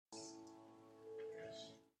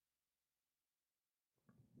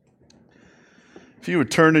If you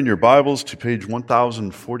would turn in your Bibles to page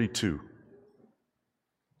 1042,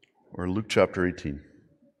 or Luke chapter 18.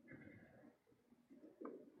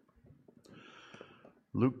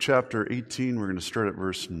 Luke chapter 18, we're going to start at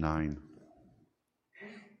verse 9.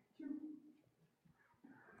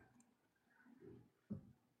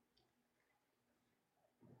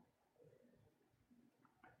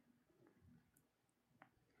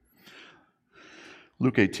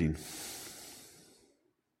 Luke 18.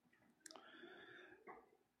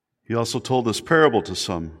 He also told this parable to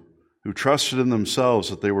some who trusted in themselves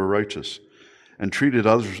that they were righteous and treated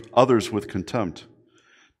others with contempt.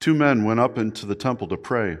 2 men went up into the temple to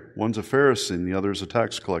pray. One's a Pharisee and the other is a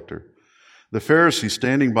tax collector. The Pharisee,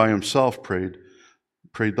 standing by himself, prayed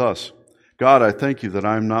thus: God, I thank you that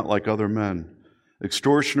I am not like other men,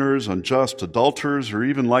 extortioners, unjust, adulterers, or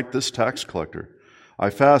even like this tax collector. I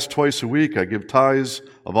fast twice a week. I give tithes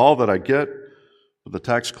of all that I get. But the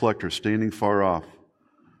tax collector, standing far off,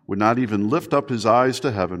 would not even lift up his eyes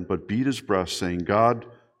to heaven, but beat his breast, saying, God,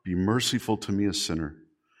 be merciful to me, a sinner.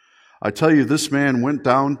 I tell you, this man went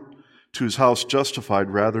down to his house justified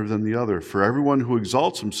rather than the other. For everyone who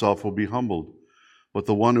exalts himself will be humbled, but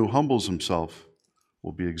the one who humbles himself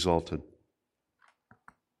will be exalted.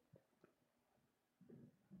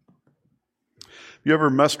 Have you ever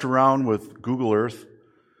messed around with Google Earth?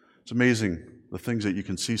 It's amazing the things that you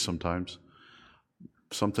can see sometimes.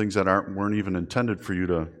 Some things that weren't even intended for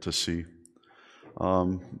you to see.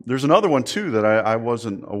 There's another one too that I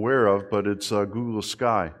wasn't aware of, but it's Google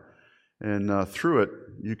Sky. And through it,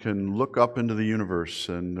 you can look up into the universe,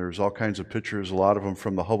 and there's all kinds of pictures, a lot of them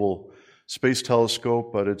from the Hubble Space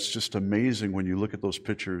Telescope, but it's just amazing when you look at those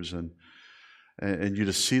pictures and you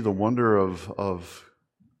just see the wonder of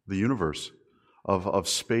the universe, of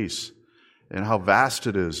space, and how vast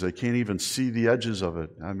it is. They can't even see the edges of it.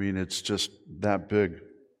 I mean, it's just that big.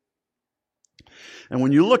 And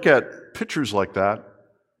when you look at pictures like that,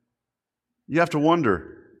 you have to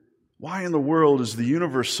wonder, why in the world is the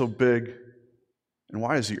universe so big, and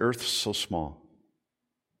why is the earth so small?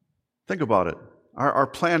 Think about it. Our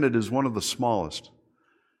planet is one of the smallest.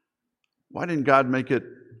 Why didn't God make it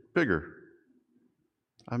bigger?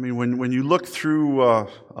 I mean, when you look through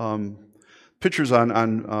pictures on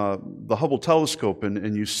the Hubble telescope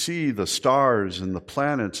and you see the stars and the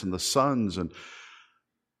planets and the suns and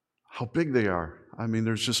how big they are, I mean,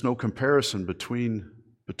 there's just no comparison between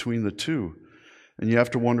the two. And you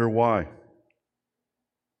have to wonder why.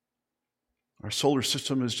 Our solar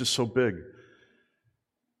system is just so big.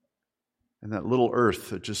 And that little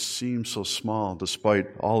Earth, it just seems so small despite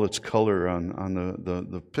all its color on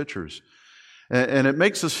the pictures. And it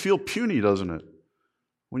makes us feel puny, doesn't it?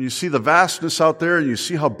 When you see the vastness out there and you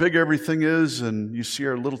see how big everything is and you see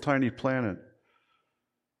our little tiny planet.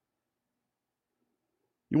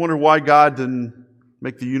 You wonder why God didn't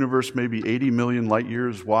make the universe maybe 80 million light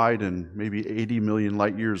years wide and maybe 80 million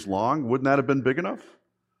light years long. Wouldn't that have been big enough?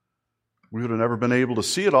 We would have never been able to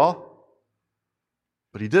see it all.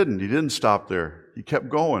 But He didn't. He didn't stop there. He kept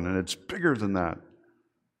going, and it's bigger than that.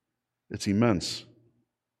 It's immense.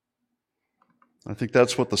 I think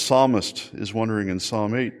that's what the psalmist is wondering in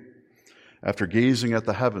Psalm 8. After gazing at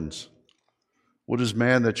the heavens, what is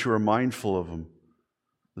man that you are mindful of him?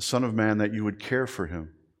 The Son of Man that you would care for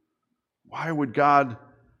him? Why would God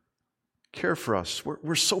care for us?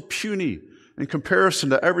 We're so puny in comparison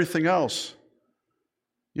to everything else.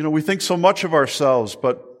 You know, we think so much of ourselves,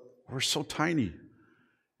 but we're so tiny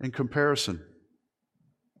in comparison.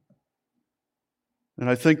 And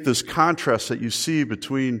I think this contrast that you see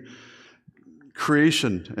between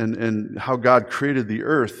creation and how God created the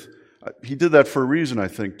earth, He did that for a reason, I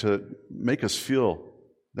think, to make us feel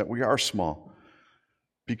that we are small.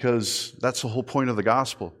 Because that's the whole point of the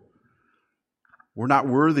gospel. We're not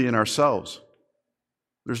worthy in ourselves.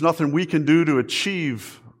 There's nothing we can do to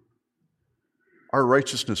achieve our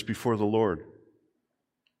righteousness before the Lord.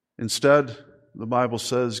 Instead, the Bible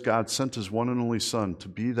says God sent His one and only Son to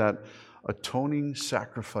be that atoning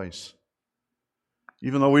sacrifice.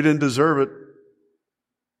 Even though we didn't deserve it,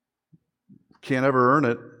 can't ever earn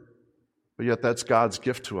it, but yet that's God's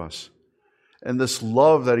gift to us. And this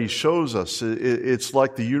love that He shows us, it's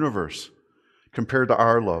like the universe compared to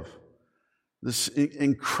our love. This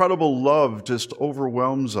incredible love just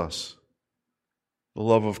overwhelms us. The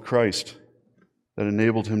love of Christ that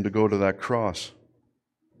enabled Him to go to that cross.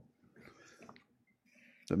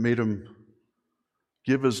 That made Him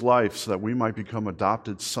give His life so that we might become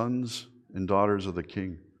adopted sons and daughters of the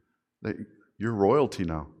King. You're royalty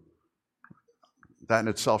now. That in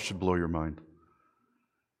itself should blow your mind.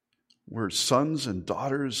 We're sons and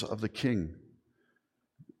daughters of the King.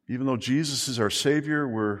 Even though Jesus is our Savior,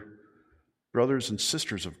 we're brothers and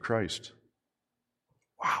sisters of Christ.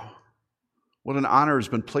 Wow. What an honor has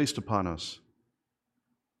been placed upon us.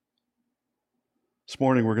 This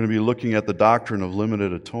morning we're going to be looking at the doctrine of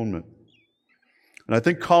limited atonement. And I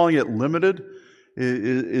think calling it limited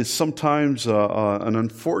is sometimes an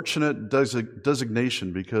unfortunate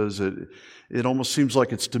designation because it almost seems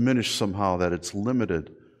like it's diminished somehow, that it's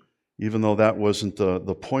limited, even though that wasn't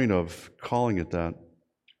the point of calling it that.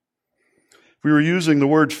 If we were using the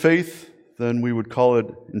word faith, then we would call it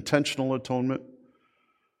intentional atonement.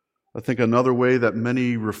 I think another way that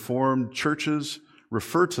many Reformed churches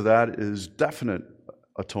refer to that is definite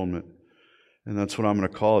atonement. And that's what I'm going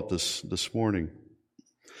to call it this morning.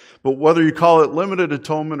 But whether you call it limited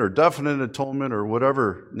atonement or definite atonement or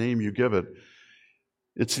whatever name you give it,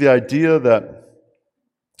 it's the idea that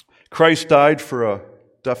Christ died for a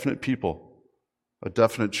definite people, a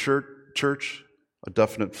definite church, a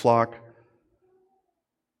definite flock,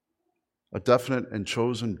 a definite and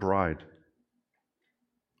chosen bride.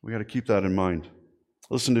 We got to keep that in mind.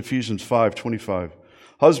 Listen to Ephesians 5:25.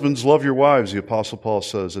 Husbands, love your wives, the Apostle Paul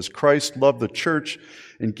says, as Christ loved the church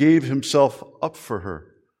and gave himself up for her.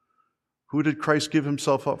 Who did Christ give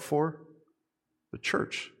himself up for? The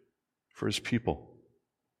church, for his people.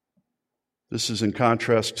 This is in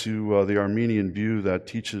contrast to the Arminian view that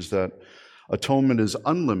teaches that atonement is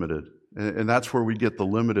unlimited, and that's where we get the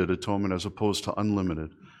limited atonement as opposed to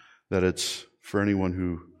unlimited, that it's for anyone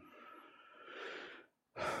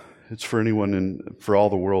for all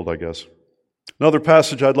the world, I guess. Another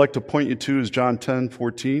passage I'd like to point you to is John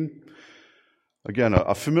 10:14. Again,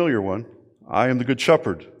 a familiar one. I am the good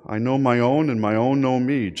shepherd. I know my own, and my own know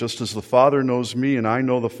me, just as the Father knows me, and I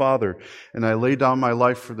know the Father, and I lay down my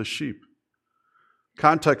life for the sheep.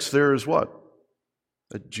 Context there is what?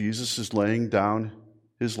 That Jesus is laying down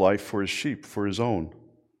his life for his sheep, for his own.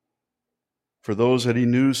 For those that he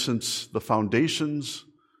knew since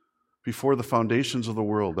before the foundations of the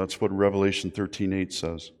world. That's what Revelation 13:8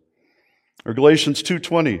 says. Or Galatians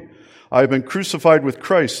 2:20. I have been crucified with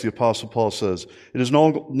Christ, the Apostle Paul says. It is no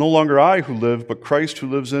longer I who live, but Christ who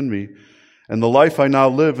lives in me. And the life I now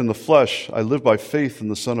live in the flesh, I live by faith in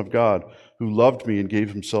the Son of God, who loved me and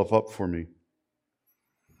gave himself up for me.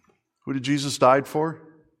 Who did Jesus die for?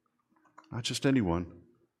 Not just anyone,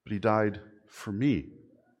 but he died for me,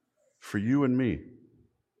 for you and me,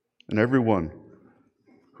 and everyone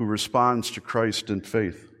who responds to Christ in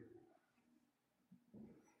faith.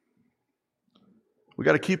 We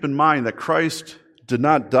got to keep in mind that Christ did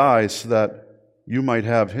not die so that you might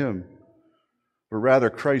have him, but rather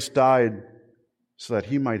Christ died so that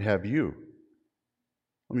he might have you.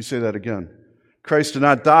 Let me say that again. Christ did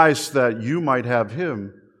not die so that you might have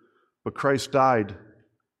him, but Christ died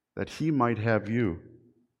that he might have you.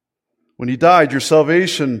 When he died, your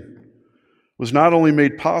salvation was not only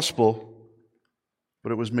made possible,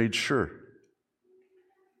 but it was made sure.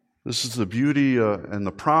 This is the beauty and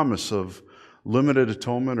the promise of limited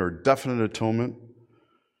atonement or definite atonement.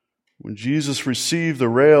 When Jesus received the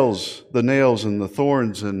nails and the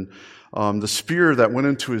thorns and the spear that went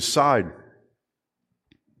into his side,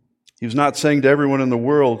 he was not saying to everyone in the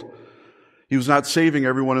world, he was not saving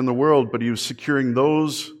everyone in the world, but he was securing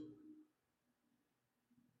those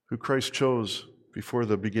who Christ chose before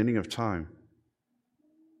the beginning of time.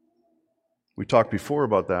 We talked before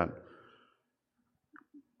about that.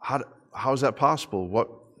 How is that possible?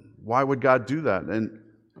 Why would God do that? And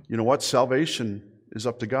you know what? Salvation is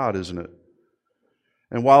up to God, isn't it?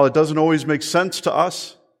 And while it doesn't always make sense to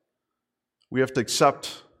us, we have to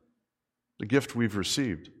accept the gift we've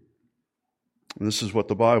received. And this is what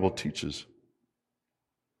the Bible teaches.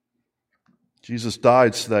 Jesus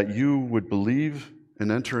died so that you would believe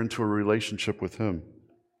and enter into a relationship with him.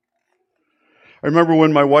 I remember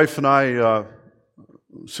when my wife and I,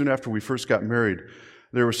 soon after we first got married,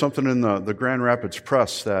 there was something in the Grand Rapids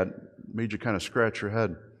Press that made you kind of scratch your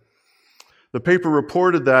head. The paper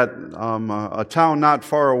reported that a town not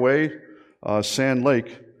far away, Sand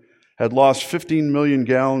Lake, had lost 15 million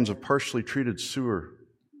gallons of partially treated sewer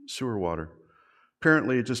water.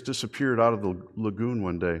 Apparently, it just disappeared out of the lagoon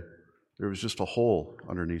one day. There was just a hole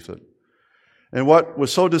underneath it. And what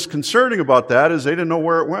was so disconcerting about that is they didn't know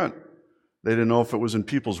where it went. They didn't know if it was in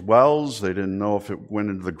people's wells. They didn't know if it went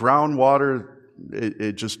into the groundwater.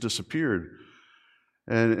 It just disappeared.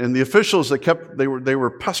 And the officials they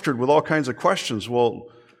were pestered with all kinds of questions. Well,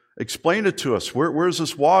 explain it to us. Where's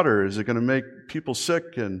this water? Is it going to make people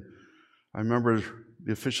sick? And I remember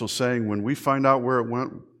the officials saying, when we find out where it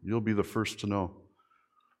went, you'll be the first to know.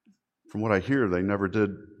 From what I hear, they never did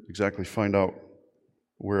exactly find out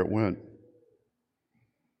where it went.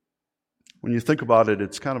 When you think about it,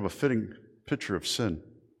 it's kind of a fitting picture of sin.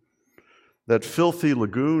 That filthy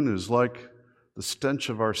lagoon is like the stench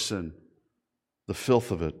of our sin, the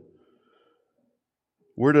filth of it.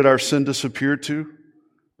 Where did our sin disappear to? The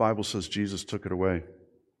Bible says Jesus took it away.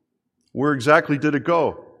 Where exactly did it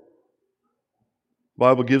go? The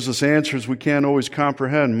Bible gives us answers we can't always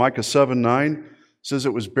comprehend. Micah 7:9 says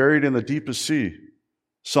it was buried in the deepest sea.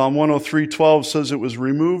 Psalm 103:12 says it was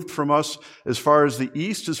removed from us as far as the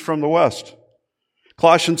east is from the west.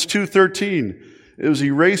 Colossians 2:13, it was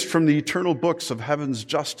erased from the eternal books of heaven's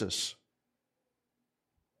justice.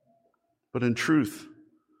 But in truth,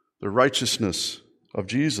 the righteousness of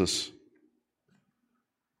Jesus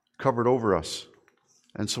covered over us.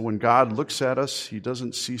 And so when God looks at us, he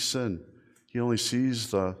doesn't see sin. He only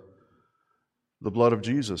sees the blood of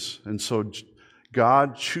Jesus. And so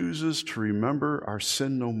God chooses to remember our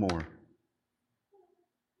sin no more.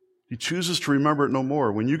 He chooses to remember it no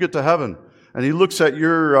more. When you get to heaven and he looks at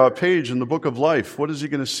your page in the book of life, what is he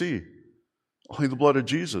going to see? Only the blood of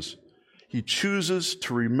Jesus. He chooses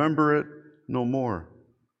to remember it no more.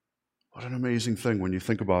 What an amazing thing when you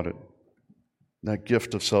think about it. That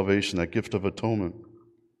gift of salvation, that gift of atonement.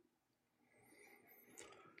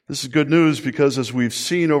 This is good news because as we've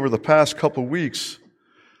seen over the past couple weeks,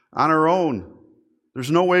 on our own,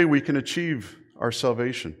 there's no way we can achieve our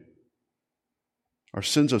salvation. Our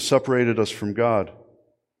sins have separated us from God.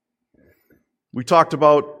 We talked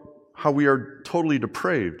about how we are totally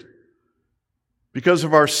depraved. Because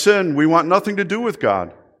of our sin, we want nothing to do with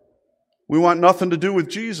God. We want nothing to do with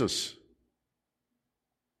Jesus.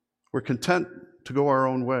 We're content to go our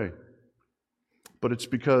own way. But it's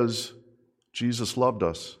because Jesus loved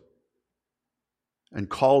us and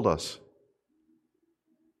called us.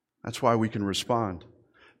 That's why we can respond.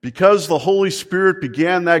 Because the Holy Spirit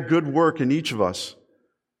began that good work in each of us,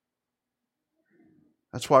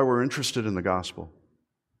 that's why we're interested in the gospel.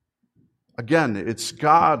 Again, it's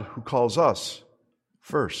God who calls us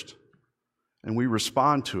first, and we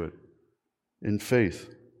respond to it in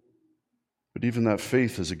faith. But even that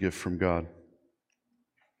faith is a gift from God.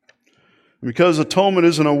 And because atonement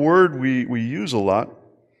isn't a word we use a lot,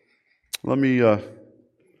 let me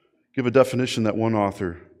give a definition that one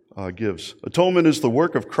author gives. Atonement is the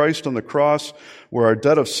work of Christ on the cross where our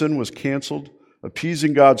debt of sin was canceled,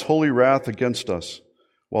 appeasing God's holy wrath against us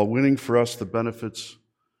while winning for us the benefits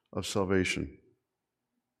of salvation.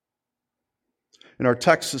 In our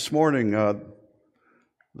text this morning, the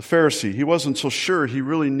Pharisee, he wasn't so sure he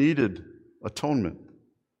really needed atonement.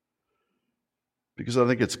 Because I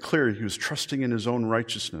think it's clear he was trusting in his own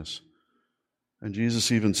righteousness. And Jesus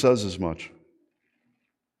even says as much.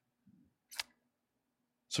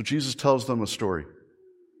 So Jesus tells them a story.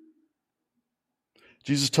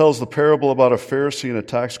 Jesus tells the parable about a Pharisee and a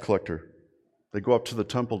tax collector. They go up to the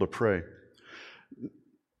temple to pray.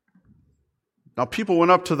 Now, people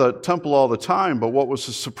went up to the temple all the time, but what was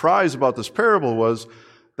a surprise about this parable was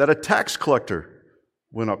that a tax collector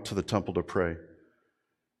went up to the temple to pray.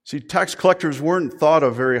 See, tax collectors weren't thought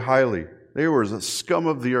of very highly. They were the scum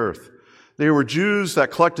of the earth. They were Jews that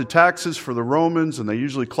collected taxes for the Romans, and they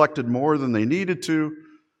usually collected more than they needed to.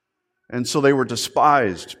 And so they were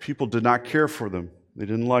despised. People did not care for them. They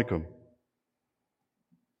didn't like them.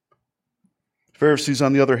 Pharisees,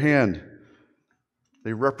 on the other hand,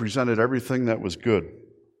 they represented everything that was good,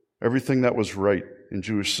 everything that was right in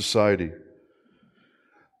Jewish society.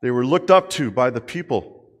 They were looked up to by the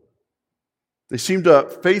people. They seemed to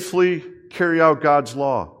faithfully carry out God's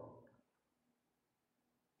law.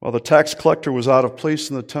 While the tax collector was out of place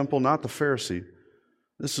in the temple, not the Pharisee.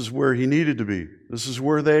 This is where he needed to be. This is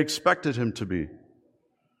where they expected him to be.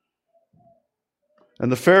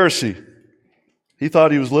 And the Pharisee, he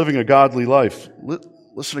thought he was living a godly life.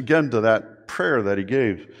 Listen again to that prayer that he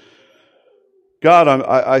gave. God,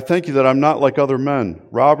 I thank you that I'm not like other men,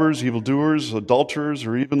 robbers, evildoers, adulterers,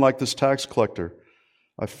 or even like this tax collector.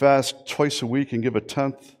 I fast twice a week and give a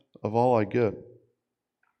tenth of all I get.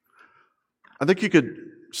 I think you could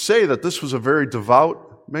say that this was a very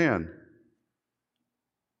devout man.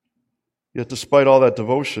 Yet despite all that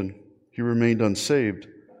devotion, he remained unsaved.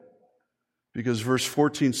 Because verse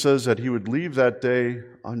 14 says that he would leave that day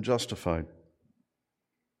unjustified.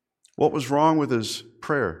 What was wrong with his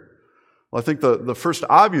prayer? Well, I think the first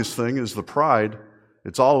obvious thing is the pride.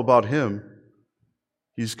 It's all about him.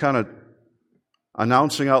 He's kind of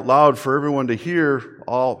announcing out loud for everyone to hear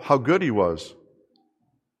how good he was.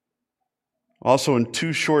 Also, in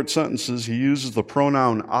 2 short sentences, he uses the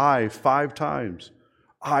pronoun I 5 times.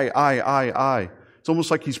 I. It's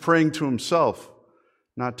almost like he's praying to himself,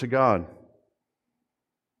 not to God.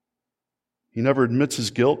 He never admits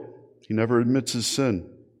his guilt. He never admits his sin.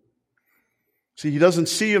 See, he doesn't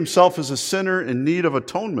see himself as a sinner in need of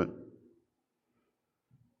atonement.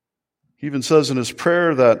 He even says in his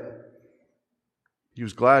prayer that he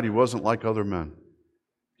was glad he wasn't like other men.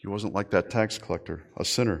 He wasn't like that tax collector, a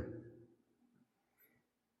sinner.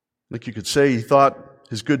 Like you could say he thought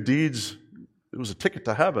his good deeds, it was a ticket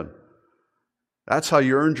to heaven. That's how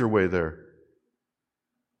you earned your way there.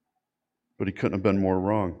 But he couldn't have been more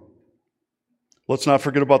wrong. Let's not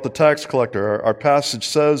forget about the tax collector. Our passage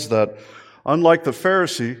says that unlike the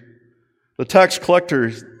Pharisee, the tax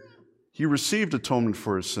collector, he received atonement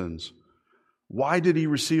for his sins. Why did he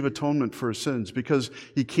receive atonement for his sins? Because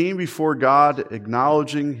he came before God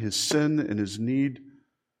acknowledging his sin and his need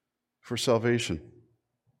for salvation.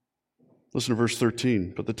 Listen to verse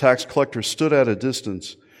 13. But the tax collector stood at a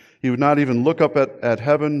distance. He would not even look up at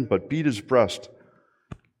heaven, but beat his breast.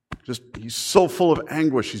 He's so full of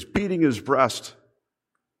anguish. He's beating his breast.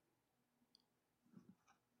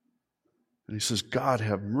 And he says, God,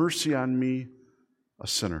 have mercy on me, a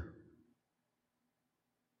sinner.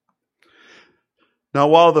 Now,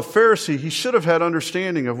 while the Pharisee, he should have had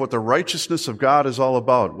understanding of what the righteousness of God is all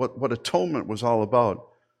about, what atonement was all about.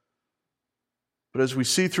 But as we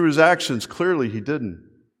see through his actions, clearly he didn't.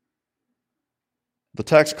 The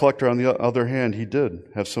tax collector, on the other hand, he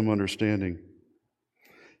did have some understanding.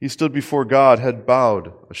 He stood before God, head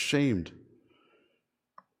bowed, ashamed,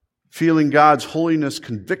 feeling God's holiness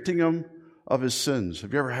convicting him of his sins.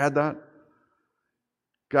 Have you ever had that?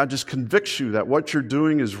 God just convicts you that what you're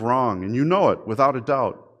doing is wrong, and you know it without a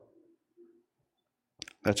doubt.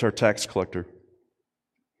 That's our tax collector.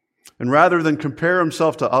 And rather than compare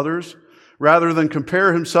himself to others, rather than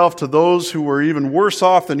compare himself to those who were even worse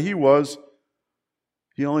off than he was,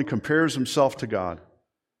 he only compares himself to God.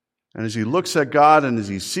 And as he looks at God and as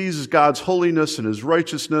he sees God's holiness and his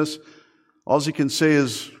righteousness, all he can say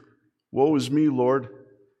is, woe is me, Lord.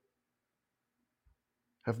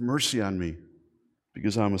 Have mercy on me,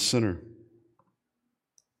 because I'm a sinner.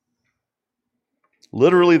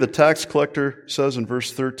 Literally, the tax collector says in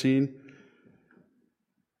verse 13,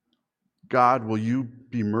 God, will you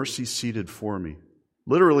be mercy seated for me?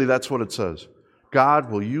 Literally, that's what it says.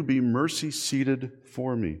 God, will you be mercy seated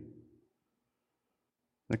for me?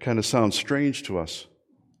 That kind of sounds strange to us.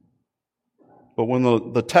 But when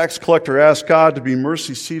the tax collector asked God to be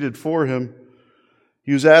mercy seated for him,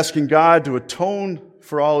 he was asking God to atone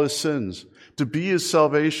for all his sins, to be his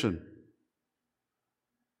salvation.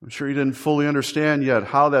 I'm sure he didn't fully understand yet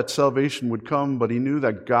how that salvation would come, but he knew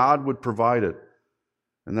that God would provide it.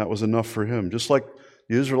 And that was enough for him. Just like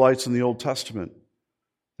the Israelites in the Old Testament,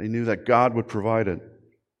 they knew that God would provide it.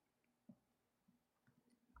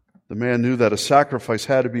 The man knew that a sacrifice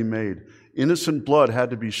had to be made. Innocent blood had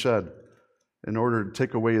to be shed in order to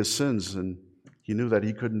take away his sins, and he knew that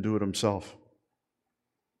he couldn't do it himself.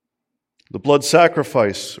 The blood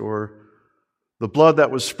sacrifice, or the blood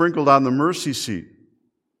that was sprinkled on the mercy seat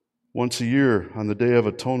once a year on the Day of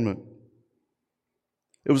Atonement.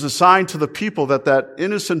 It was a sign to the people that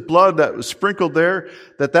innocent blood that was sprinkled there,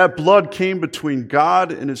 that blood came between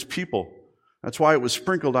God and his people. That's why it was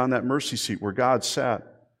sprinkled on that mercy seat where God sat.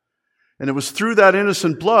 And it was through that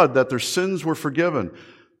innocent blood that their sins were forgiven.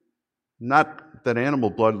 Not that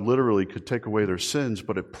animal blood literally could take away their sins,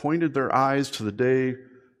 but it pointed their eyes to the day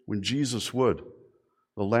when Jesus would,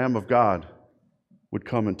 the Lamb of God, would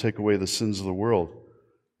come and take away the sins of the world.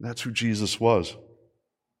 And that's who Jesus was.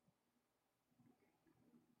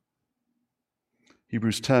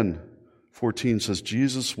 Hebrews 10:14 says,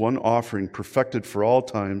 Jesus, one offering, perfected for all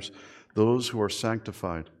times those who are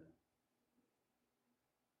sanctified.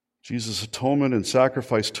 Jesus' atonement and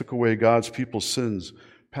sacrifice took away God's people's sins,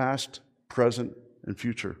 past, present, and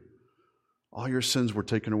future. All your sins were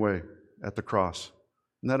taken away at the cross.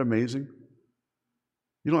 Isn't that amazing?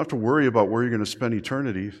 You don't have to worry about where you're going to spend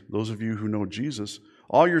eternity. Those of you who know Jesus,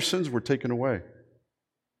 all your sins were taken away.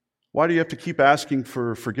 Why do you have to keep asking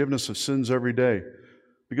for forgiveness of sins every day?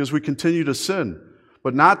 Because we continue to sin.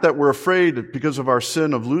 But not that we're afraid because of our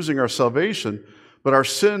sin of losing our salvation, but our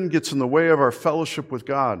sin gets in the way of our fellowship with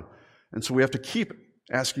God. And so we have to keep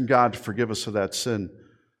asking God to forgive us of that sin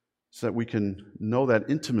so that we can know that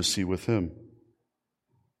intimacy with him.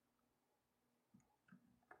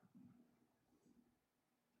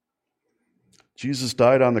 Jesus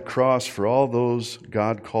died on the cross for all those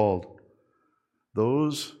God called,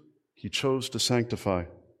 those he chose to sanctify.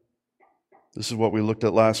 This is what we looked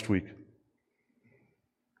at last week.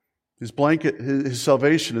 His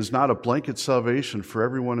salvation is not a blanket salvation for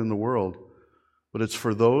everyone in the world, but it's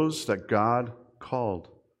for those that God called,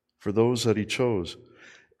 for those that he chose.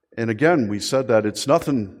 And again, we said that it's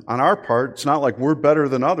nothing on our part. It's not like we're better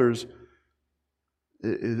than others.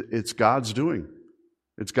 It's God's doing.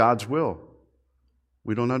 It's God's will.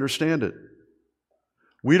 We don't understand it.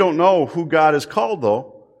 We don't know who God has called,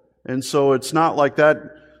 though, and so it's not like that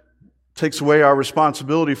takes away our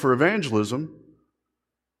responsibility for evangelism.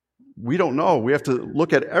 We don't know. We have to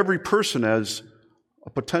look at every person as a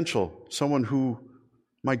potential, someone who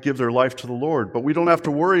might give their life to the Lord. But we don't have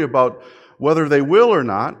to worry about whether they will or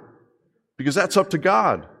not, because that's up to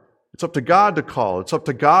God. It's up to God to call. It's up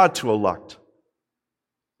to God to elect.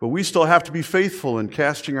 But we still have to be faithful in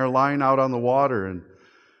casting our line out on the water, and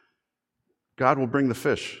God will bring the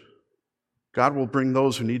fish. God will bring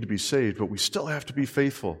those who need to be saved, but we still have to be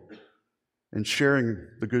faithful in sharing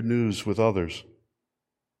the good news with others.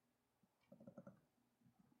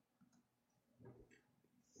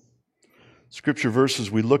 Scripture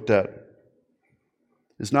verses we looked at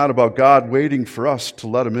is not about God waiting for us to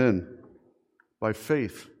let Him in by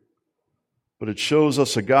faith, but it shows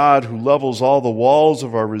us a God who levels all the walls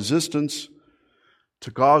of our resistance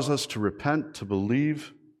to cause us to repent, to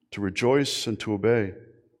believe, to rejoice, and to obey.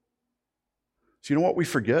 So you know what we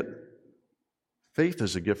forget? Faith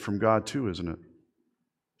is a gift from God too, isn't it?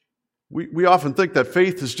 We often think that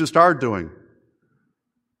faith is just our doing.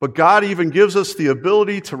 But God even gives us the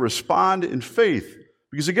ability to respond in faith.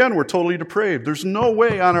 Because again, we're totally depraved. There's no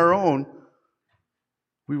way on our own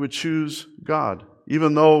we would choose God,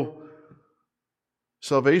 even though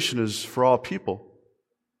salvation is for all people.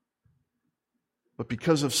 But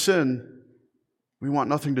because of sin, we want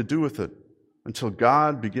nothing to do with it until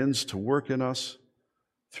God begins to work in us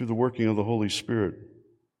through the working of the Holy Spirit.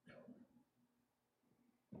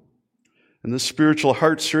 And this spiritual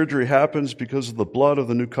heart surgery happens because of the blood of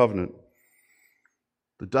the new covenant.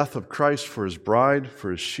 The death of Christ for His bride,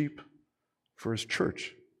 for His sheep, for His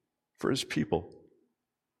church, for His people.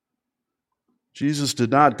 Jesus did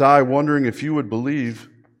not die wondering if you would believe.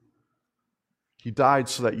 He died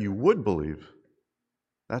so that you would believe.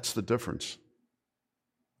 That's the difference.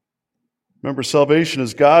 Remember, salvation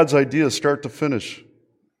is God's idea, start to finish.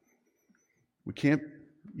 We can't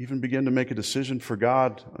even begin to make a decision for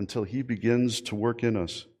God until He begins to work in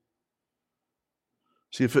us.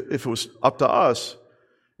 See, if it was up to us,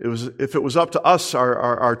 if it was up to us,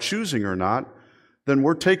 our choosing or not, then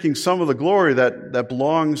we're taking some of the glory that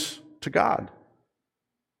belongs to God.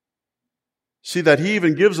 See, that He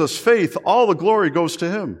even gives us faith, all the glory goes to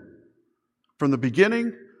Him. From the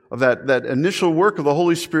beginning of that initial work of the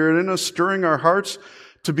Holy Spirit in us, stirring our hearts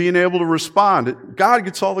to being able to respond, God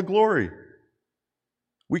gets all the glory.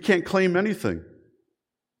 We can't claim anything.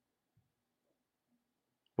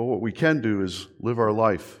 But what we can do is live our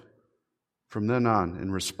life from then on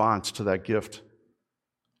in response to that gift,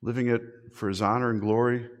 living it for His honor and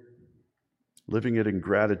glory, living it in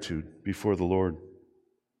gratitude before the Lord.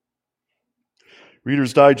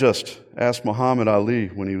 Reader's Digest asked Muhammad Ali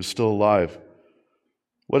when he was still alive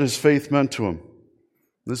what his faith meant to him.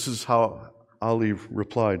 This is how Ali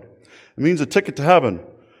replied. It means a ticket to heaven.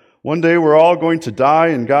 One day we're all going to die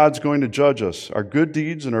and God's going to judge us, our good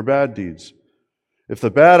deeds and our bad deeds. If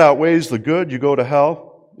the bad outweighs the good, you go to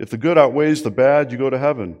hell. If the good outweighs the bad, you go to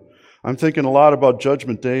heaven. I'm thinking a lot about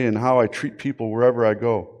Judgment Day and how I treat people wherever I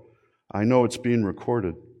go. I know it's being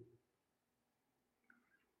recorded.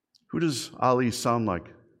 Who does Ali sound like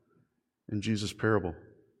in Jesus' parable?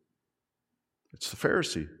 It's the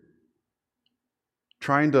Pharisee,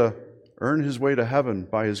 trying to earn his way to heaven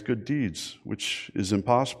by his good deeds, which is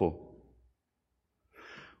impossible.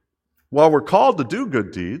 While we're called to do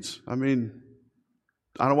good deeds, I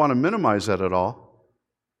don't want to minimize that at all,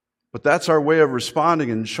 but that's our way of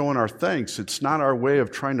responding and showing our thanks. It's not our way of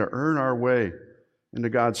trying to earn our way into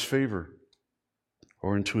God's favor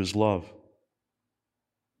or into His love.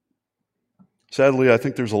 Sadly, I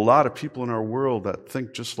think there's a lot of people in our world that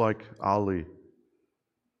think just like Ali.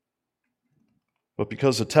 But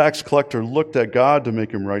because the tax collector looked at God to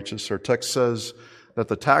make him righteous, our text says that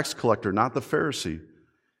the tax collector, not the Pharisee,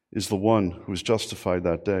 is the one who is justified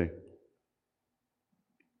that day.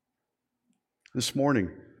 This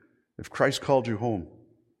morning, if Christ called you home,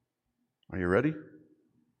 are you ready?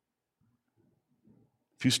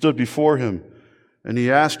 If you stood before Him and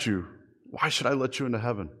He asked you, why should I let you into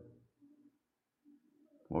heaven?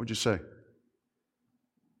 What would you say?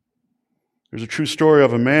 There's a true story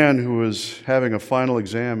of a man who was having a final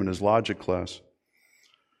exam in his logic class.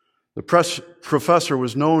 The professor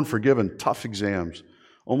was known for giving tough exams,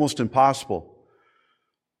 almost impossible.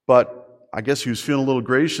 But I guess he was feeling a little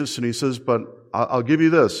gracious, and he says, but I'll give you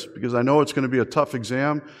this, because I know it's going to be a tough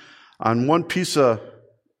exam. On one piece of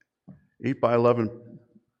 8 by 11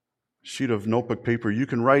 sheet of notebook paper, you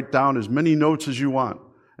can write down as many notes as you want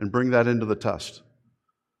and bring that into the test,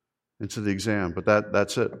 into the exam. But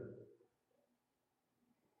that's it.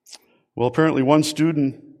 Well, apparently one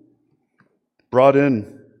student brought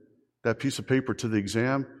in that piece of paper to the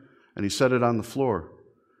exam, and he set it on the floor.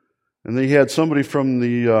 And then he had somebody from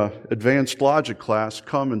the advanced logic class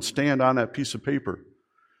come and stand on that piece of paper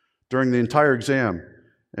during the entire exam.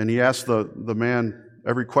 And he asked the man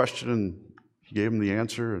every question, and he gave him the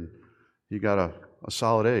answer, and he got a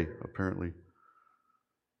solid A, apparently.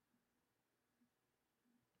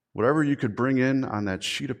 Whatever you could bring in on that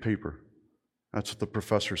sheet of paper, that's what the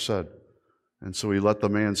professor said. And so he let the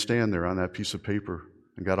man stand there on that piece of paper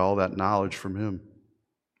and got all that knowledge from him.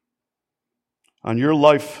 On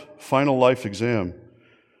your final life exam,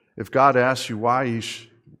 if God asks you why He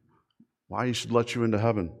should let you into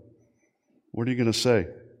heaven, what are you going to say?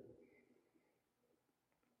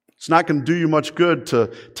 It's not going to do you much good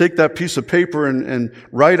to take that piece of paper and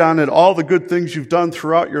write on it all the good things you've done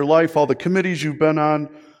throughout your life, all the committees you've been on,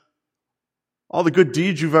 all the good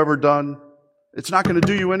deeds you've ever done. It's not going to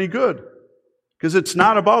do you any good because it's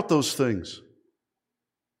not about those things.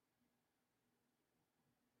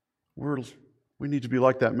 We need to be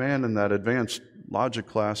like that man in that advanced logic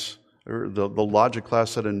class, or the logic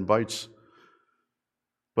class that invites.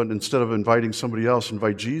 But instead of inviting somebody else,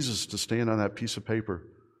 invite Jesus to stand on that piece of paper.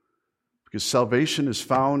 Because salvation is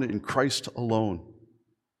found in Christ alone.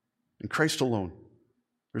 In Christ alone.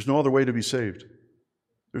 There's no other way to be saved.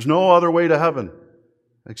 There's no other way to heaven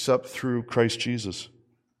except through Christ Jesus.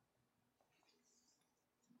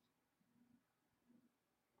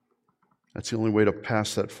 That's the only way to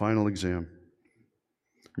pass that final exam.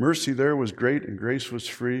 Mercy there was great and grace was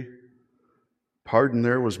free. Pardon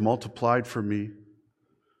there was multiplied for me.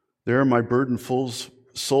 There my burdenful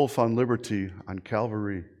soul found liberty on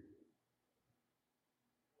Calvary.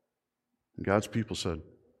 And God's people said,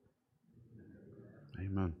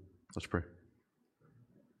 Amen. Let's pray.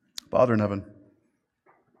 Father in heaven,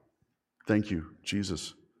 thank you,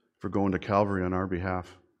 Jesus, for going to Calvary on our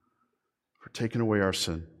behalf, for taking away our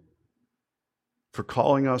sin, for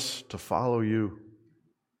calling us to follow you.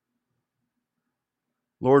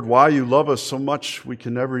 Lord, why you love us so much we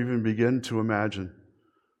can never even begin to imagine.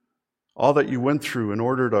 All that you went through in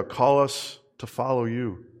order to call us to follow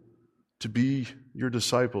you, to be your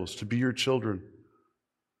disciples, to be your children.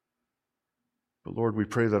 But Lord, we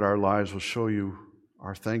pray that our lives will show you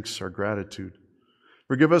our thanks, our gratitude.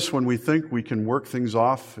 Forgive us when we think we can work things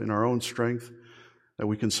off in our own strength, that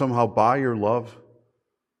we can somehow buy your love.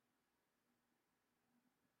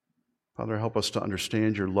 Father, help us to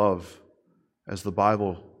understand your love as the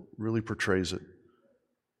Bible really portrays it,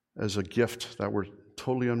 as a gift that we're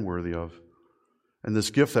totally unworthy of. And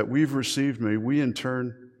this gift that we've received, may we in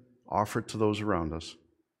turn offer it to those around us.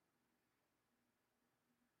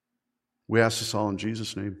 We ask this all in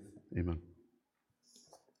Jesus' name. Amen.